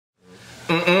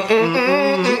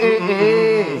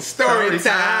Story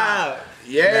time.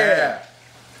 Yeah.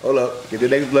 Hold up. Get the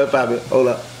next blood poppin'. Hold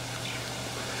up.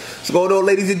 What's going on,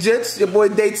 ladies and gents? Your boy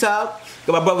Daytim3.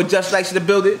 Got my brother Just Nice in the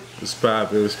building. What's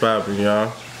poppin',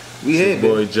 y'all? We here, man.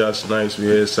 Your boy Just Nice. We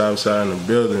here Southside in the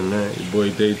building, man. Your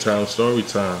boy Daytime Story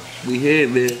Time. We here,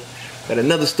 man. Got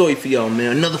another story for y'all,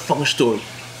 man. Another fucking story.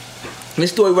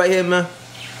 This story right here, man.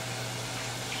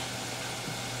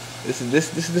 This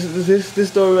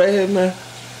story right here, man.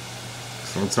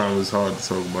 Sometimes it's hard to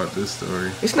talk about this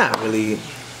story. It's not really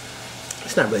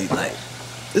like.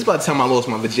 This about the time I lost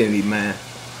my virginity, man.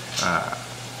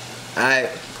 Alright.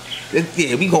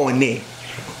 Yeah, we going there.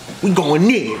 We going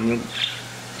there, man.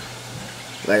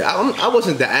 Like I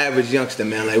wasn't the average youngster,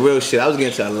 man. Like real shit. I was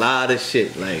getting into a lot of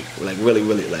shit. Like really,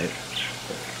 like.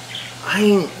 I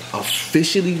ain't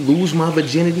officially lose my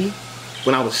virginity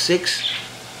when I was 6,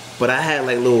 but I had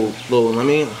like little. I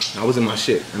mean, I was in my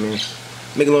shit. I mean,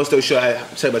 make a long story short, I'll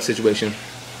tell you about the situation.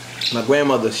 My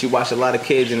grandmother, she watched a lot of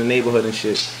kids in the neighborhood and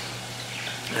shit.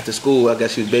 After school, I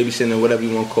guess she was babysitting or whatever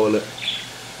you want to call it.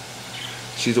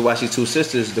 She used to watch these two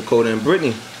sisters, Dakota and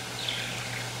Brittany.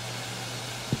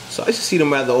 So I used to see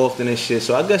them rather often and shit.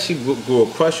 So I guess she grew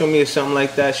a crush on me or something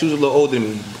like that. She was a little older than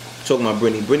me. Talking about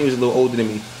Brittany. Brittany was a little older than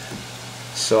me.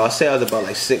 So I say I was about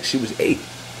like 6. She was 8.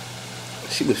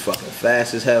 She was fucking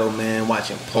fast as hell, man.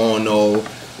 Watching porno.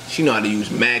 She know how to use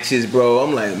matches, bro.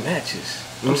 I'm like, matches?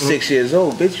 I'm 6 years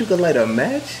old. Bitch, you can light a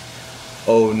match?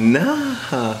 Oh,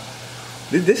 nah.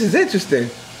 This is interesting.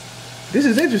 This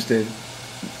is interesting.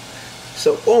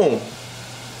 So, boom.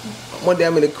 One day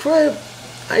I'm in the crib.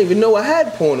 I didn't even know I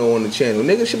had porno on the channel.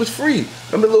 Nigga, shit was free.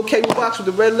 Remember the little cable box with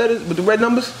the red letters, with the red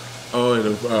numbers? Oh,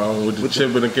 with the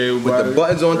chip and the cable box? With the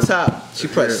buttons on top. She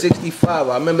pressed 65.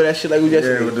 I remember that shit like we just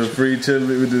yesterday. Yeah, with the free chip,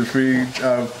 with the free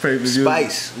paper.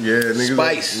 Spice. Yeah, niggas.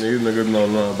 Spice. Niggas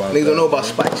don't know about Niggas don't know about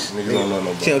Spice. Niggas don't know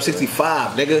about Channel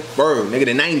 65, nigga. Word. Nigga,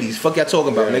 the 90s. Fuck y'all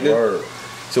talking about, nigga. Word.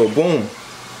 So, boom.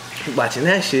 Watching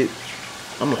that shit.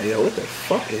 I'm like, yo, what the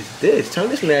fuck is this? Turn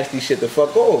this nasty shit the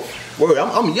fuck off. Word,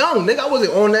 I'm young, nigga. I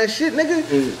wasn't on that shit,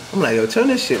 nigga. I'm like, yo, turn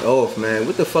this shit off, man.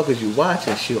 What the fuck is you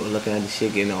watching? Shit, looking at the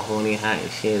shit getting all horny, hot and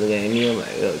shit. Looking at me, I'm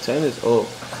like, yo, turn this off.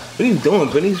 What are you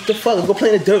doing, Brittany? What the fuck? Let's go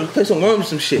play in the dirt. Let's play some worms or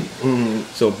some shit.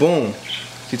 So, boom.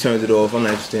 She turns it off. I'm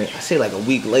not interested. I say like a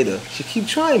week later, she keep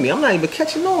trying me. I'm not even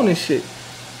catching on this shit.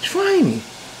 Trying me.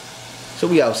 So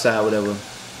we outside, whatever,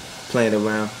 playing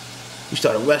around. We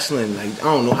started wrestling, like, I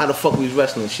don't know how the fuck we was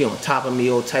wrestling. She on top of me,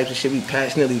 all types of shit. We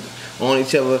passionately on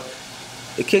each other.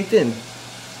 It kicked in.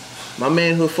 My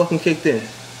manhood fucking kicked in.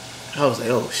 I was like,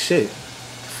 oh shit, what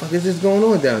the fuck is this going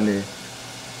on down there?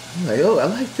 I'm like, yo, I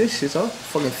like this shit, so I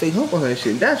fucking fake hump on her and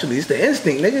shit. Naturally, it's the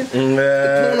instinct, nigga.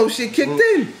 The porno shit kicked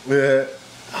in.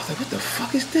 I was like, what the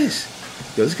fuck is this?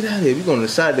 Yo, let's get out of here. We going to the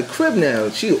side of the crib now.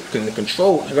 She in the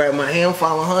control. I grab my hand,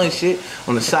 following her and shit.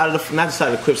 On the side of the, not the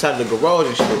side of the crib, side of the garage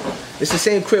and shit. It's the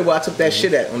same crib where I took that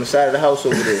shit at, on the side of the house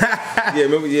over there. Yeah,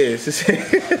 remember? Yeah, it's the same.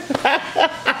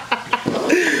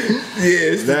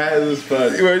 Yeah, that was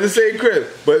funny. We're in the same crib,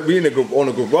 but we on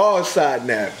the garage side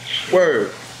now.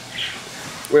 Word.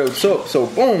 Well, so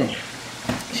boom.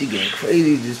 She getting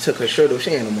crazy, just took her shirt off.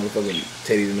 She ain't no motherfucking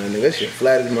titties in her, nigga. That shit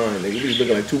flat as mine, nigga. We was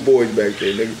looking like two boys back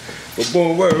there, nigga. But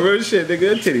boom, word, real shit,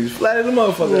 nigga. That titties flat as a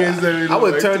motherfucker. I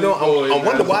was turned on. I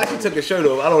wonder why she took her shirt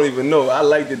off. I don't even know. I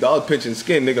liked it. I was pinching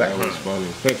skin, nigga. Like, that was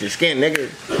funny. Pinching skin, nigga.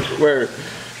 Word.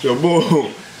 So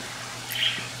boom.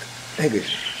 Nigga,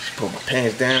 she put my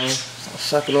pants down, started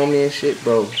sucking on me and shit,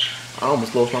 bro. I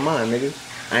almost lost my mind, nigga.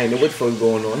 I ain't know what the fuck was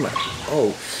going on. I'm like,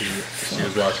 oh, she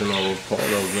was watching all those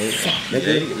pornos, man.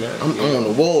 Nigga, yeah, I'm on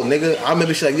the wall, nigga. I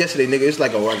remember shit like yesterday, nigga. It's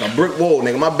like a brick wall,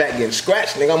 nigga. My back getting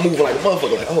scratched, nigga. I'm moving like a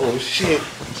motherfucker. Like, oh shit,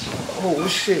 oh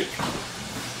shit.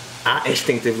 I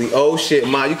instinctively, oh shit,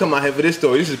 Ma, you come out here for this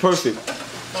story. This is perfect.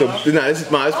 So, nah, this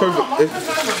is Ma. It's perfect.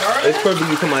 It's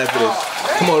perfect. You come out here for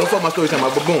this. Come on, don't fuck my story time,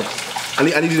 but boom. I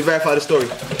need you to verify the story.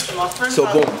 So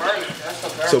boom.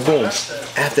 So boom.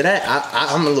 After that,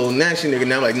 I'm a little nasty nigga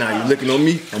now. I'm like, nah, you licking on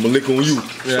me, I'm gonna lick on you.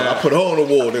 Yeah. So I put her on the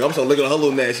wall, nigga. I'm starting looking at her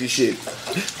little nasty shit.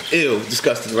 Ew,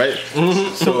 disgusting, right?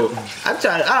 So I'm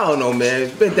trying. I don't know, man.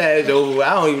 Spent that age over.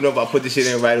 I don't even know if I put this shit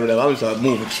in right or whatever. I'm just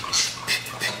moving,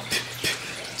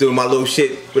 doing my little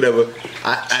shit, whatever.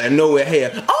 Out of nowhere,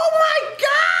 here.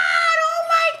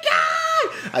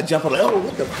 I jump on like, oh,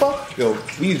 what the fuck? Yo,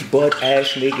 we was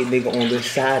butt-ass naked, nigga, on the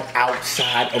side,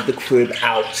 outside of the crib,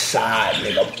 outside,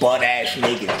 nigga, butt-ass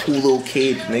naked, 2 little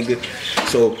kids, nigga.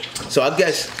 So I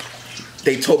guess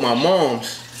they told my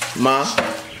moms, Ma,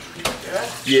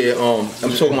 yeah,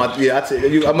 I'm talking about, yeah,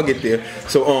 I'm gonna get there.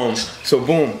 So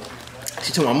boom,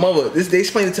 she told my mother, they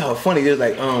explained it to her funny, they're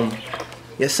like,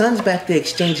 your son's back there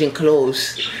exchanging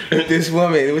clothes with this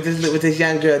woman, with this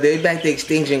young girl. They back there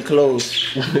exchanging clothes.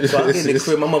 So I get in the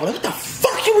crib, my mother like, what the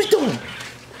fuck you was doing?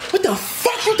 What the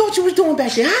fuck you thought you was doing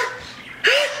back there, huh?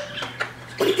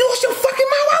 You lost your fucking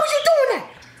mind, why was you doing that?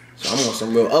 So I'm on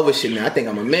some real other shit now. I think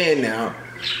I'm a man now.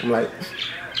 I'm like,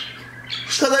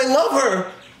 cause I love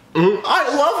her.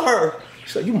 I love her.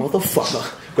 She's like, you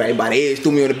motherfucker. Grabbed by the ears,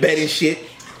 threw me on the bed and shit.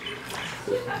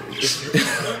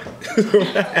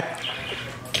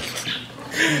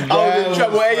 I was in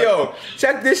trouble. Hey yo,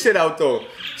 check this shit out though.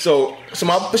 So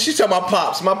she tell my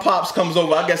pops. My pops comes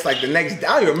over. I guess like the next.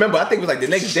 I don't even remember. I think it was like the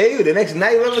next day or the next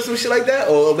night or some shit like that,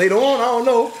 or later on. I don't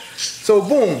know. So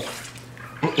boom,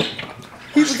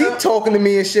 he talking to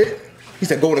me and shit. He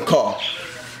said, "Go in the car."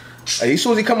 Like, as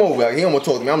soon as he come over, he don't want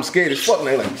to talk to me. I'm scared as fuck.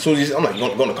 Man. Like, as soon as I'm like,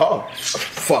 go in the car.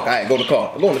 Fuck, alright, go in the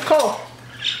car. I go in the car.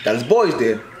 Got his boys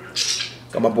there.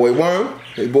 Got my boy Worm,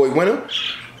 his boy Winter,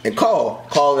 and Carl.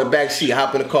 Carl in the back seat.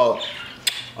 Hop in the car.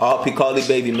 R.P. Carly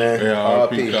baby, man. Yeah,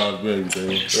 R.P. Carly baby,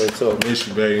 baby. Miss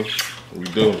you, baby. We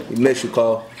do. We miss you,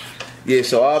 Carl. Yeah,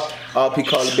 so R.P.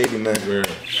 Carly baby, man. Yeah.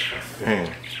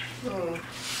 Damn.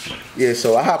 Yeah,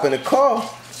 so I hop in the car.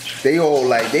 They all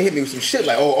like, they hit me with some shit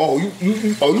like,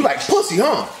 you like pussy,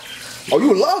 huh? Oh,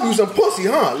 you love you some pussy,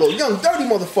 huh? Little young dirty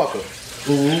motherfucker.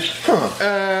 Huh?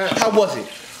 How was it?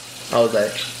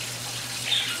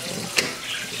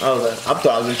 I thought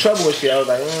I was in trouble and shit. I was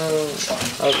like,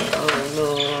 I don't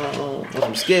know.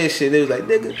 I'm scared shit. They was like,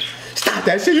 nigga, stop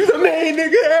that shit. You the man,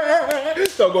 nigga.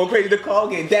 So going crazy in the car,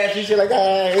 getting dash and shit like,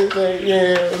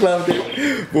 yeah, loved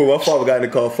it. Boom, my father got in the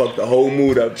car, fucked the whole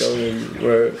mood up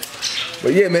though.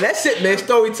 But yeah, man, that's it, man.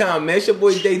 Story time, man. It's your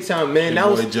boy Daytime, man. That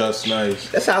was just nice.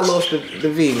 That's how I lost the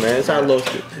V, man. That's how I lost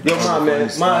it. Yo, man,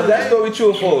 is that story true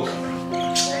or false?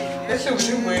 That shit was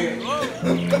weird.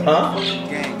 Huh?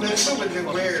 That shit was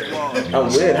weird. I'm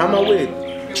weird. How am I weird?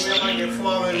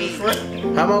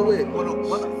 How am I weird? What a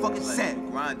motherfucking set,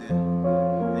 grinding.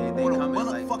 What a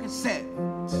motherfucking set.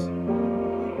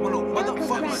 What a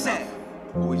motherfucking set.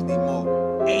 Always need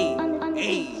more.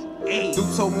 Ayy.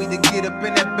 Duke told me to get up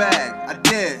in that bag, I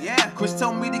did. Yeah. Chris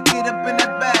told me to get up in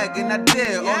that bag, and I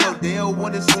did. Yeah. Oh no, they don't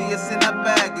wanna see us in that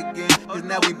bag again. Cause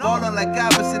now we ballin' like I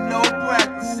was in no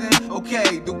practicing.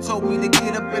 Okay, Duke told me to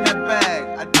get up in that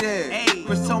bag, I did. Ay.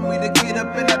 Chris told me to get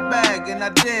up in that bag, and I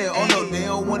did. Oh no, they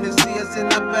don't wanna see us in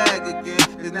that bag again.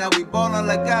 Cause now we ballin'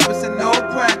 like I was in no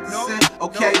practicing.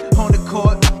 Okay, on the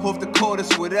court, off the court,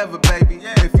 it's whatever, baby.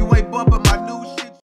 If you ain't bumpin' my new shit.